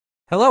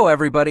Hello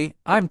everybody,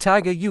 I'm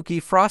Taiga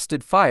Yuki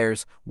Frosted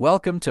Fires.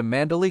 Welcome to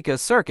Mandalika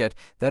Circuit,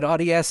 that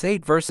Audi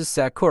S8 vs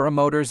Sakura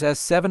Motors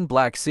S7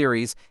 Black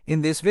Series.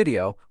 In this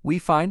video, we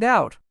find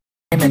out.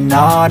 On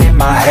in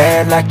my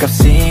head like I've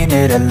seen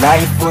it. A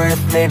life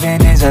worth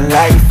living is a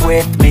life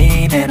with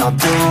meaning. I'll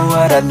do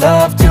what I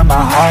love till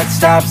my heart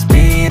stops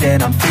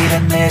beating. I'm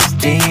feeding this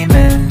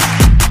demon.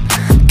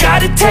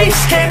 Got a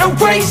taste,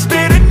 can't erase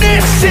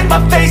bitterness in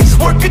my face.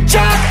 Work a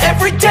job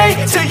every day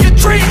till your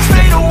dreams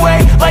fade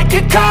away. Like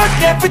a card,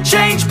 never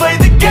change, play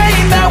the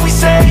game that we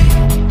say.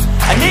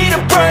 I need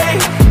a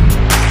break.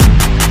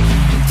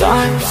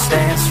 I'm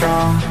staying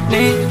strong,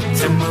 need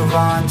to move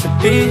on to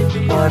be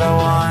what I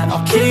want.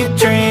 I'll keep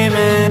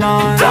dreaming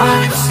on.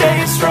 I'm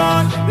staying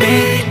strong,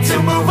 need to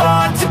move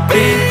on to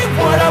be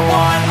what I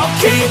want. I'll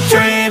keep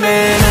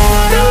dreaming on.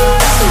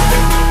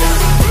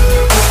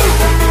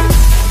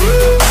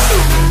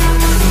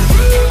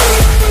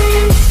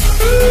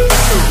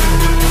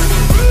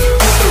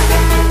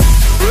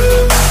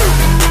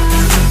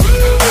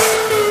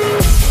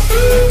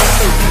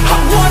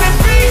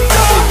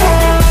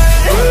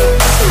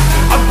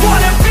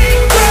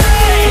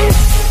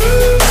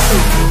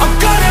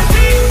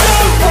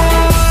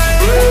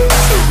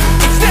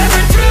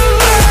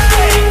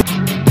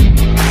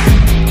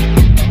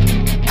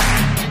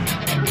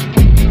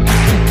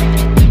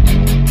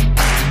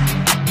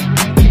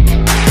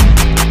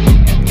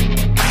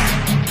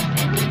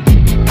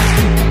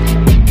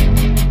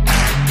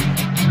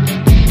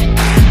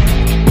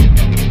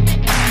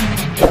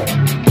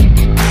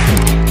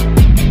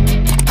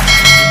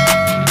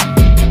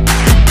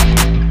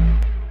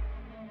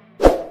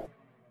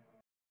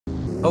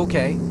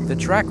 Okay, the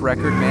track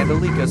record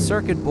Mandalika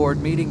Circuit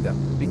Board meeting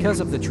them. Because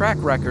of the track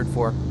record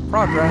for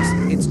progress,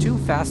 it's too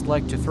fast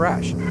like to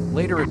thrash.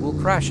 Later it will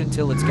crash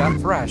until it's got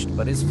thrashed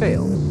but is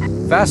failed.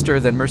 Faster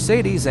than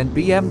Mercedes and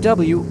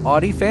BMW,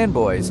 Audi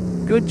fanboys.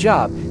 Good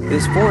job,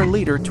 this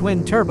 4-liter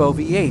twin-turbo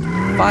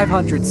V8,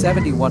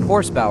 571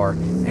 horsepower,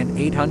 and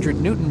 800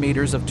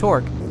 Newton-meters of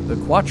torque. The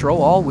Quattro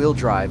all-wheel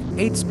drive,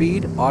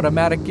 8-speed,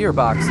 automatic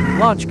gearbox,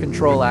 launch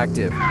control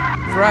active.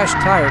 Thrashed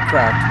tire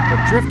cracked,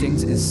 but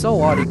driftings is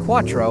so Audi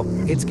Quattro,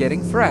 it's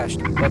getting thrashed.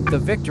 But the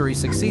victory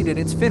succeeded,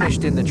 it's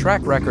finished in the track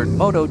record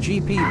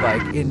MotoGP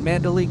bike in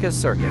Mandalika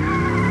Circuit.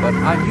 But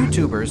I'm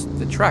YouTubers,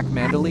 the track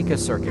Mandalika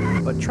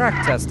Circuit, but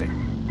track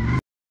testing.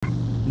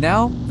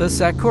 Now, the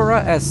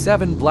Sakura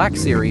S7 Black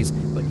Series,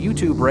 but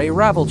YouTube Ray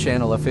Ravel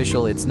channel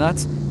official, it's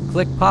nuts.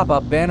 Click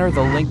pop-up banner,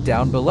 the link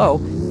down below.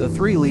 The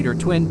 3-liter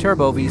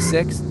twin-turbo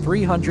V6,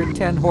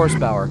 310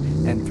 horsepower,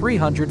 and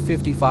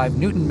 355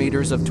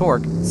 Newton-meters of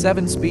torque,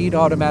 7-speed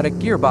automatic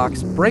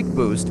gearbox, brake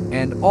boost,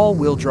 and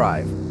all-wheel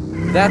drive.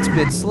 That's a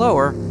bit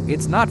slower,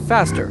 it's not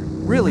faster.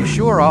 Really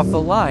sure off the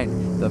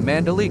line. The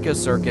Mandalika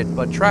Circuit,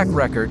 but track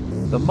record.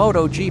 The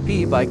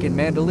MotoGP bike in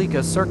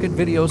Mandalika Circuit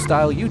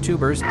video-style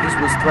YouTubers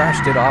was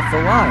thrashed it off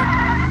the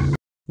line.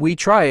 We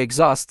try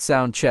exhaust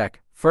sound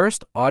check.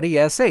 First, Audi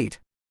S8.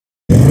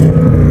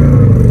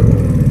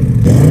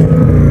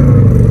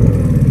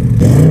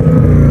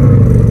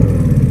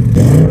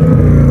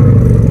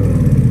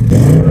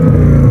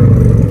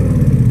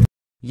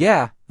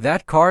 Yeah,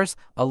 that car's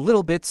a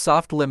little bit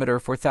soft,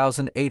 limiter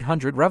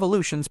 4,800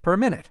 revolutions per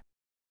minute.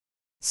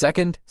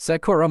 Second,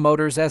 Sakura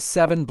Motors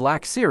S7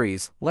 Black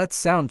Series. Let's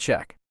sound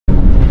check.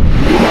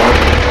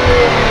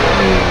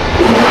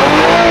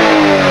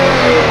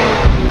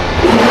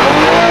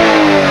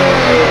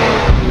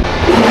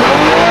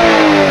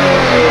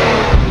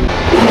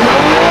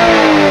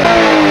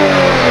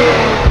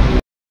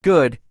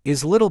 Good,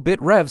 is little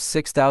bit revs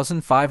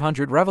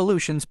 6,500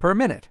 revolutions per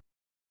minute.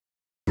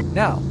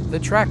 Now, the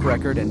track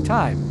record and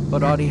time,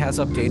 but Audi has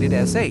updated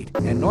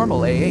S8 and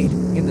normal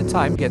A8 in the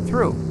time get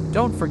through.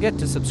 Don't forget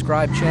to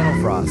subscribe channel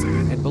Frost,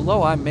 and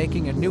below I'm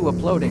making a new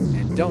uploading,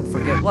 and don't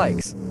forget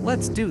likes.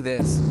 Let's do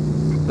this.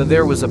 But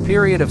there was a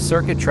period of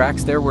circuit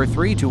tracks, there were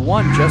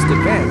 3-1 just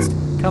advanced.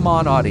 Come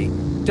on Audi,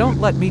 don't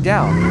let me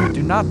down.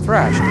 Do not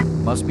thrash,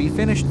 must be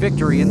finished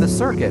victory in the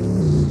circuit.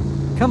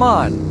 Come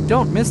on,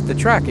 don't miss the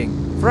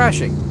tracking,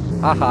 thrashing.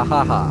 Ha ha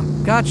ha ha.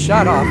 Got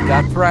shot off,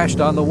 got thrashed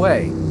on the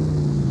way.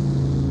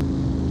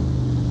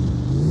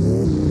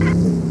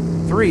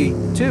 3,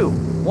 2,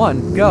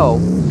 1, go.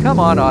 Come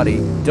on Audi,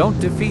 don't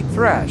defeat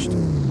thrashed.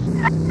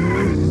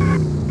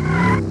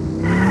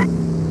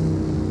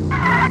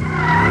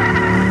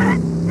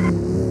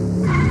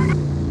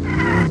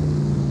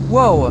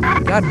 Whoa,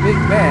 got big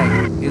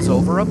bang, is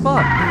over a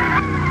bump.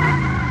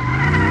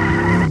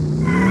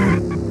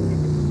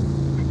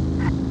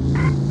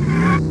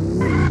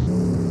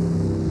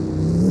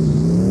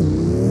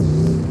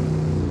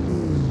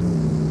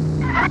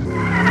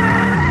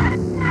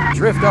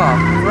 Drift off,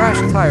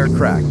 crash tire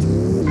cracked.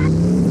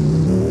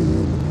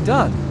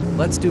 Done,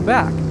 let's do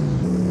back.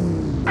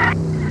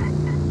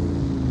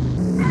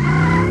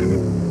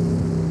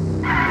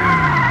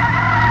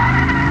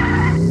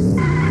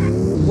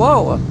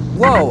 Whoa,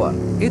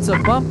 whoa, it's a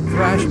bump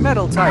thrash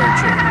metal tire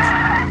change.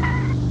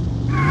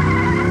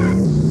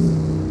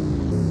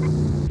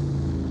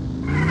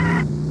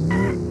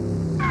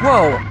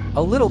 Whoa,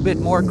 A little bit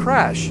more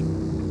crash.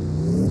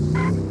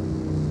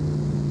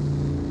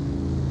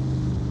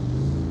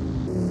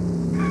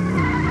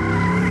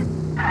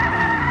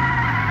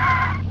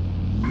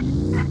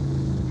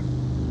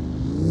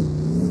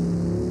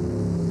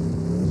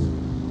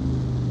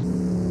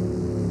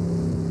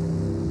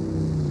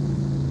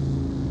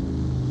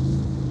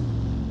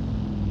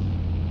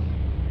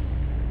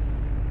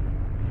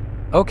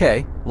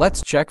 Okay,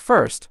 let's check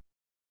first.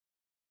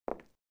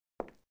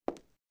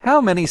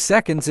 How many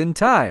seconds in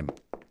time?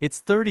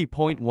 It's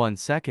 30.1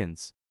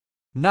 seconds.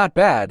 Not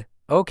bad.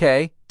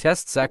 Okay,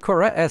 test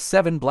Sakura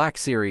S7 Black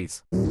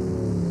Series.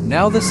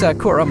 Now the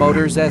Sakura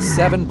Motors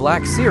S7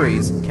 Black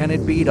Series, can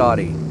it beat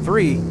Audi?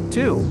 3,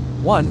 2,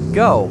 1,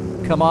 go!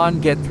 Come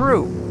on, get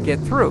through! Get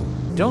through!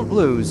 Don't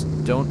lose,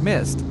 don't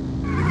miss.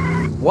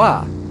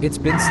 Wow, it's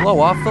been slow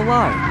off the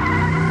line.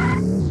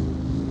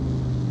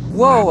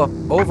 Whoa,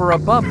 over a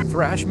bump,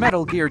 Thrash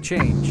Metal Gear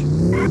change.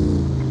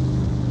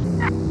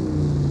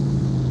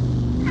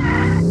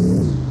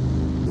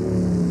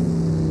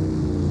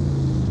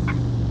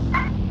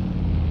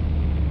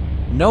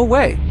 No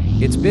way,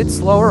 it's bit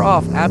slower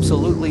off,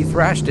 absolutely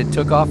thrashed it,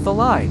 took off the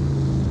line.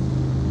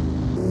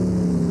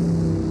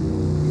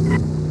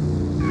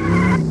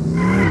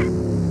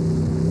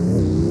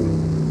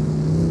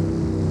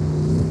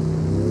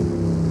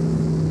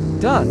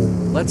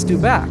 Done, let's do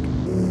back.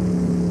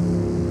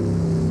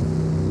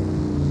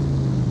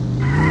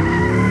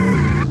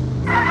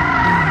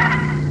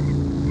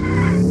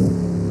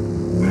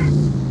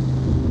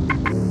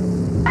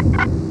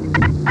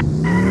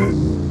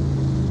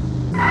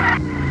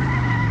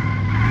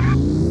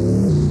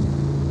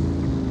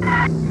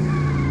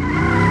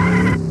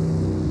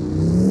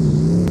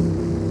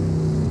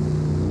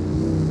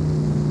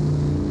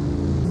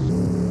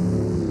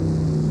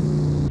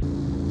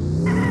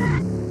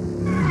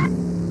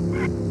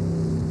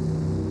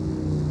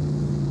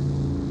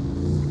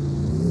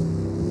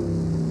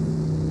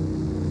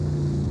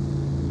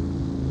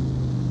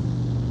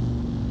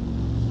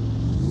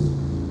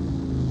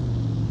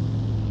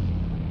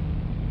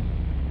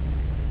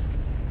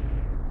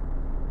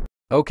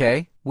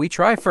 Okay, we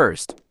try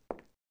first.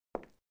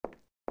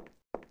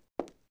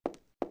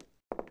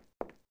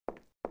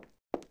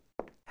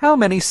 How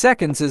many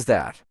seconds is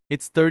that?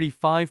 It's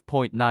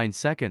 35.9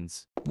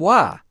 seconds.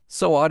 Wow,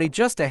 so Audi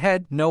just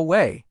ahead? No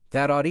way,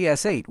 that Audi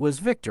S8 was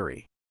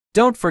victory.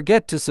 Don't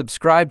forget to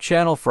subscribe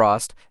channel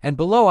Frost, and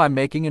below I'm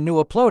making a new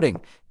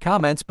uploading.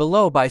 Comments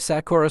below by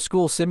Sakura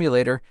School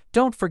Simulator.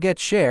 Don't forget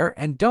share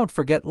and don't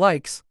forget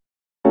likes.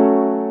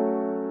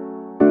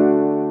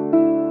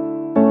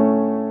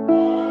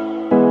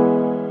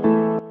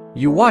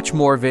 You watch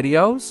more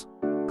videos?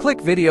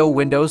 Click video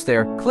windows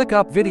there, click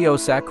up video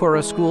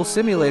Sakura School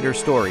Simulator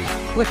story,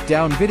 click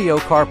down video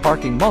car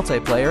parking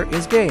multiplayer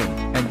is game,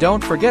 and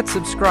don't forget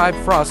subscribe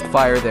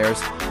Frostfire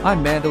theirs.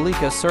 I'm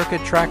Mandalika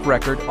Circuit Track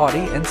Record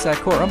Audi and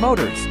Sakura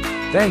Motors.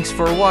 Thanks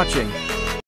for watching.